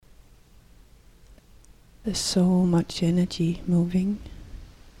There's so much energy moving.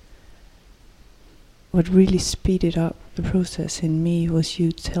 What really speeded up the process in me was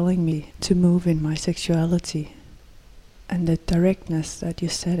you telling me to move in my sexuality. And the directness that you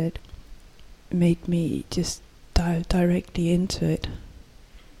said it made me just dive directly into it.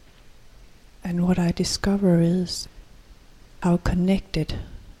 And what I discover is how connected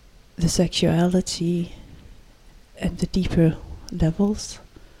the sexuality and the deeper levels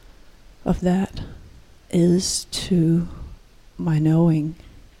of that is to my knowing.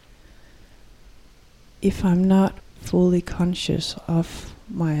 If I'm not fully conscious of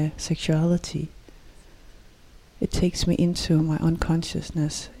my sexuality, it takes me into my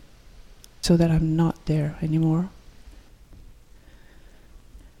unconsciousness so that I'm not there anymore.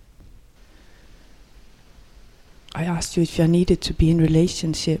 I asked you if I needed to be in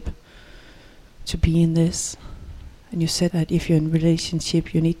relationship to be in this. And you said that if you're in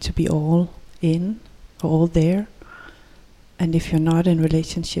relationship, you need to be all in, or all there. And if you're not in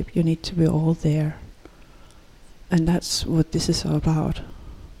relationship, you need to be all there. And that's what this is all about.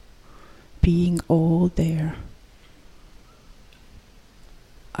 Being all there.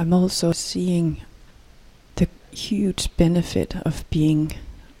 I'm also seeing the huge benefit of being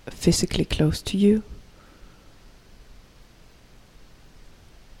physically close to you.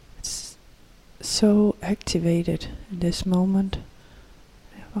 It's so activated in this moment.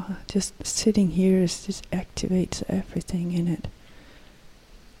 Just sitting here just activates everything in it.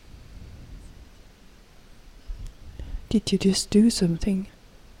 Did you just do something?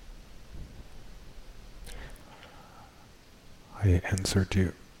 I answered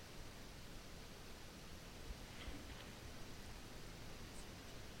you.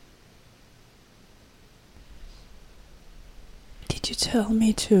 Did you tell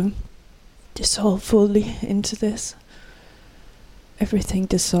me to dissolve fully into this? Everything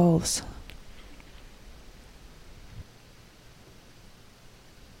dissolves.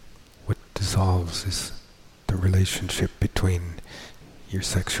 What dissolves is the relationship between your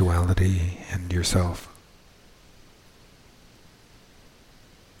sexuality and yourself.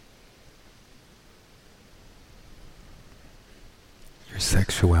 Your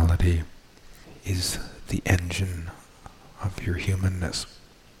sexuality is the engine of your humanness.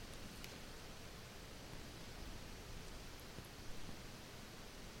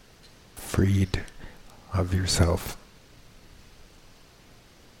 Freed of yourself.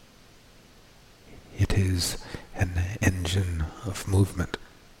 It is an engine of movement.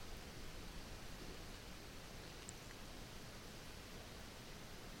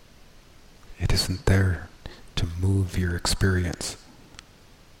 It isn't there to move your experience,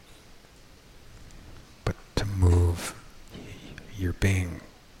 but to move your being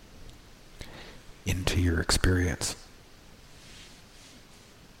into your experience.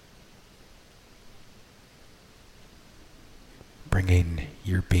 Bringing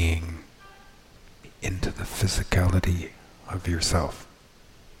your being into the physicality of yourself.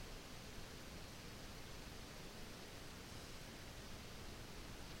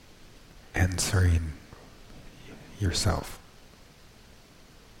 Answering yourself.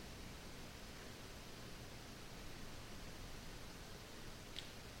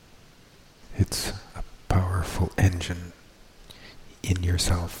 It's a powerful engine in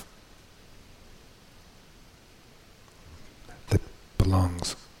yourself that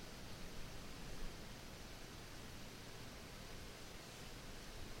belongs.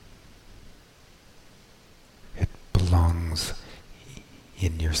 It belongs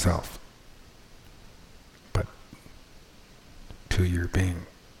in yourself, but to your being.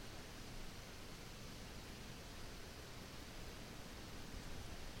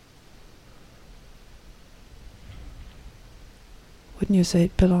 Wouldn't you say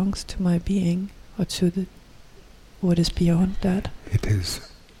it belongs to my being, or to what is beyond that? It is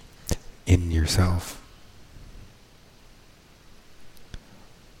in yourself.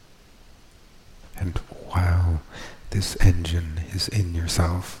 And while this engine is in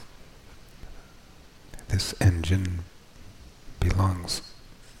yourself, this engine belongs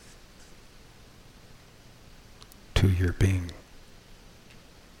to your being.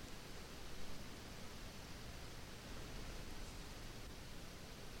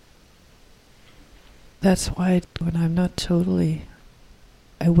 That's why when I'm not totally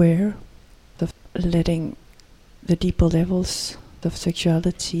aware of letting the deeper levels of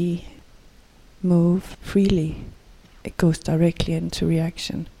sexuality move freely, it goes directly into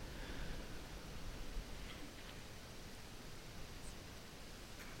reaction.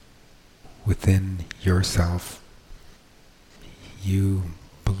 Within yourself, you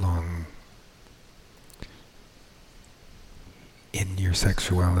belong in your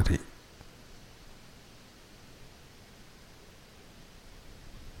sexuality.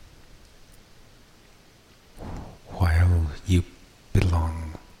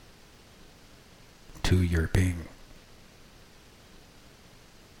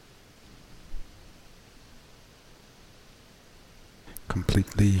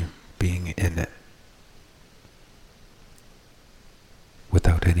 completely being in it,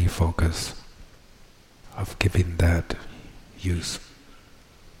 without any focus of giving that use.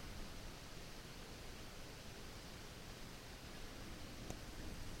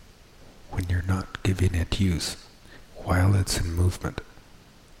 When you're not giving it use while it's in movement,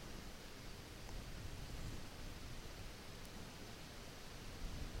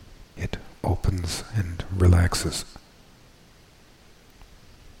 it opens and relaxes.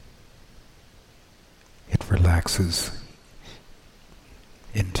 It relaxes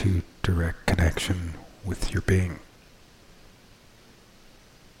into direct connection with your being.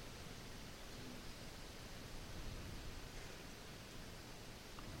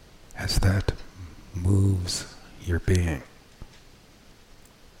 As that moves your being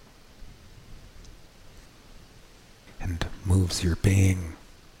and moves your being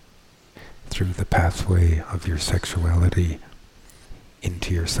through the pathway of your sexuality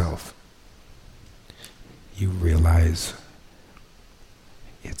into yourself, you realize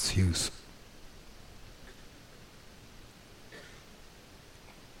its use.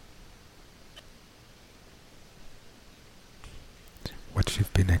 What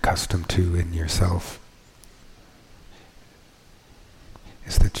you've been accustomed to in yourself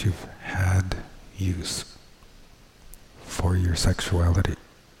is that you've had use for your sexuality.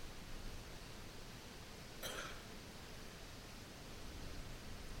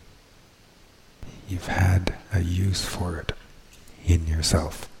 You've had a use for it in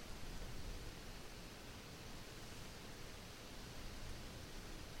yourself.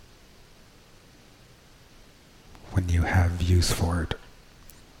 When you have use for it,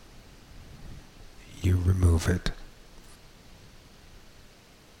 you remove it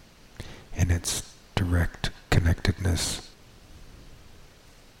in its direct connectedness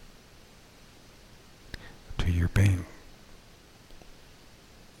to your being.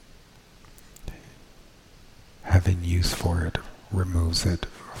 Having use for it removes it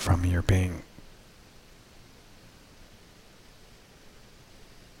from your being.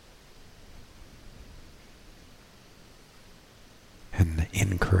 An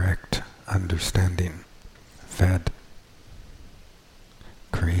incorrect understanding that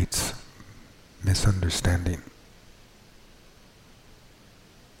creates misunderstanding.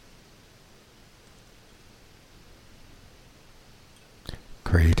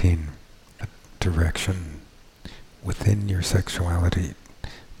 Creating a direction within your sexuality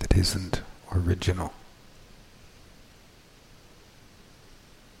that isn't original.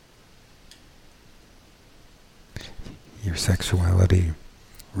 Your sexuality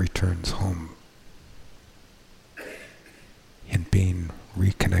returns home in being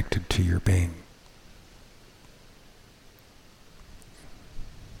reconnected to your being.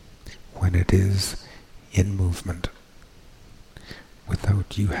 When it is in movement,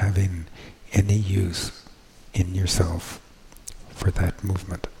 without you having any use in yourself for that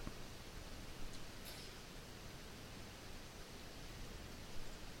movement.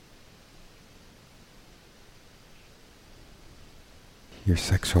 Your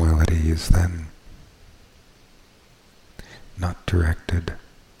sexuality is then not directed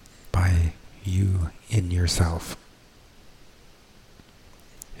by you in yourself.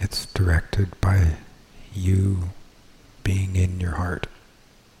 It's directed by you being in your heart.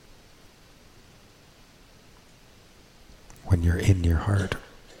 When you're in your heart,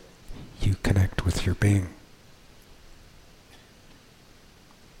 you connect with your being.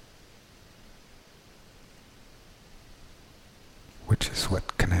 Which is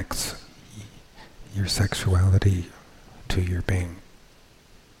what connects your sexuality to your being.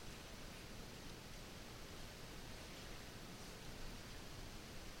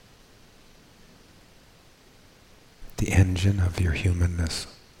 The engine of your humanness,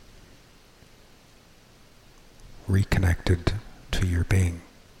 reconnected to your being,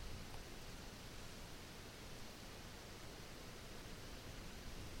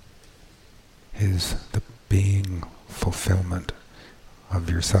 is the being fulfillment of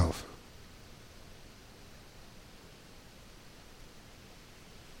yourself.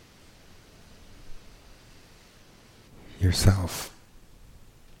 Yourself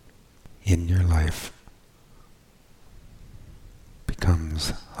in your life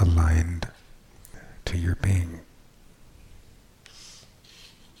becomes aligned to your being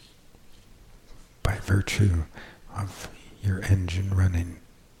by virtue of your engine running.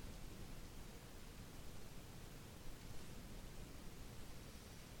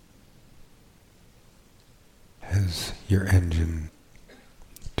 As your engine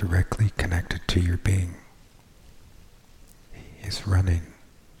directly connected to your being is running,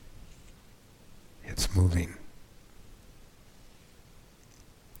 it's moving.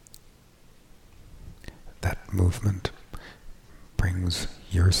 that movement brings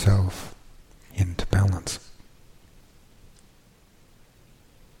yourself into balance.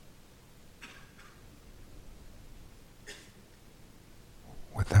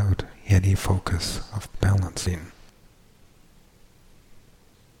 Without any focus of balancing.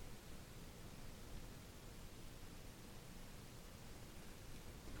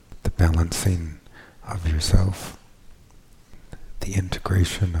 The balancing of yourself, the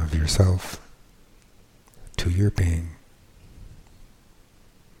integration of yourself to your being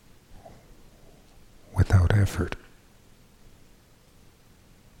without effort.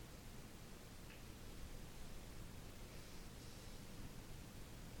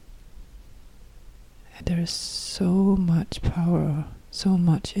 There is so much power, so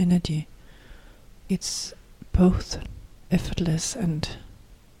much energy. It's both effortless and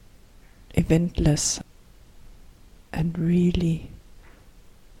eventless, and really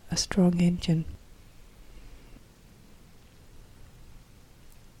a strong engine.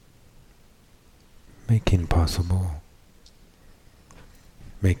 Making possible,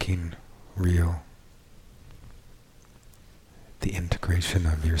 making real the integration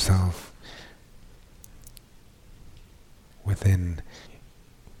of yourself within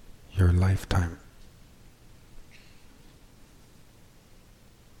your lifetime.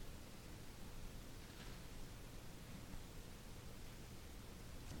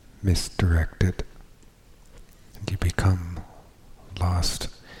 Misdirected, and you become lost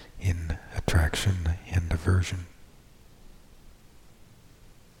in attraction and aversion.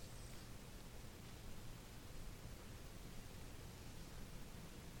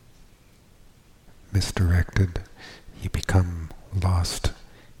 Misdirected, you become lost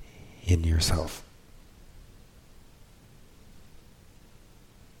in yourself.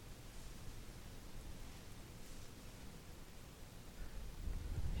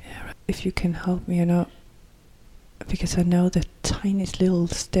 If you can help me, because I know the tiniest little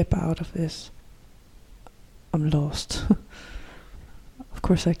step out of this, I'm lost. Of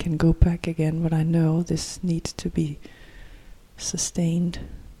course I can go back again, but I know this needs to be sustained,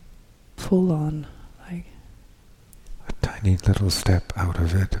 full on. Like a tiny little step out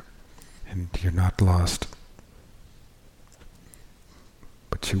of it, and you're not lost.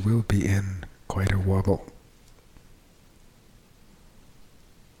 But you will be in quite a wobble.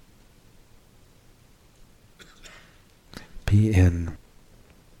 Be in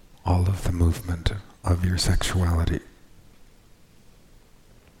all of the movement of your sexuality.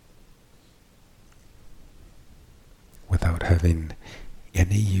 Without having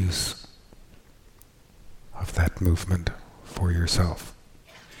any use of that movement for yourself.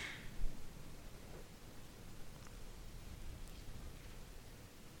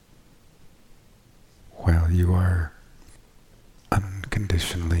 While you are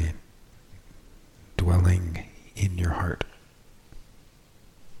unconditionally dwelling in your heart.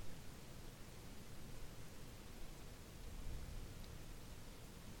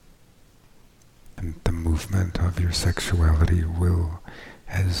 And the movement of your sexuality will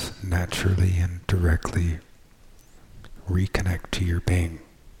as naturally and directly reconnect to your being,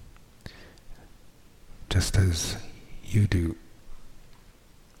 just as you do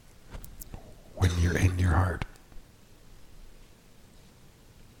when you're in your heart.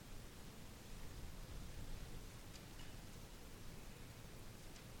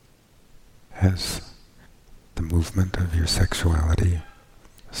 As the movement of your sexuality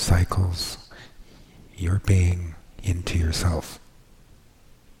cycles your being into yourself,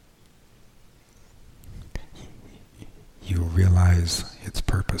 you realize its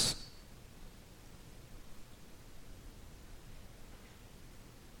purpose.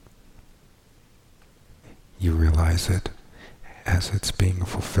 You realize it as it's being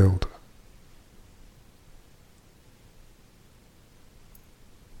fulfilled.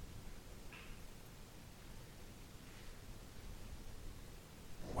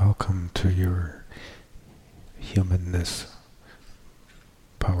 Welcome to your humanness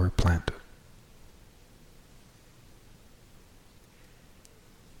power plant.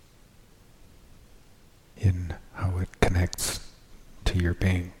 In how it connects to your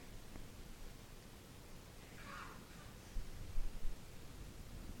being.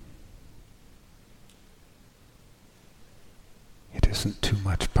 It isn't too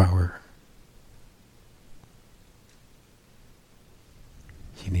much power.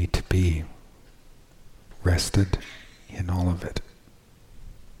 You need to be rested in all of it.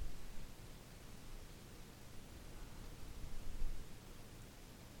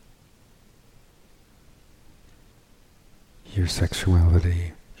 Your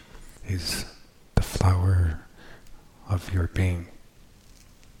sexuality is the flower of your being.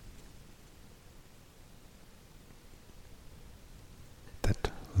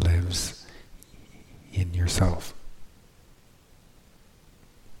 lives in yourself.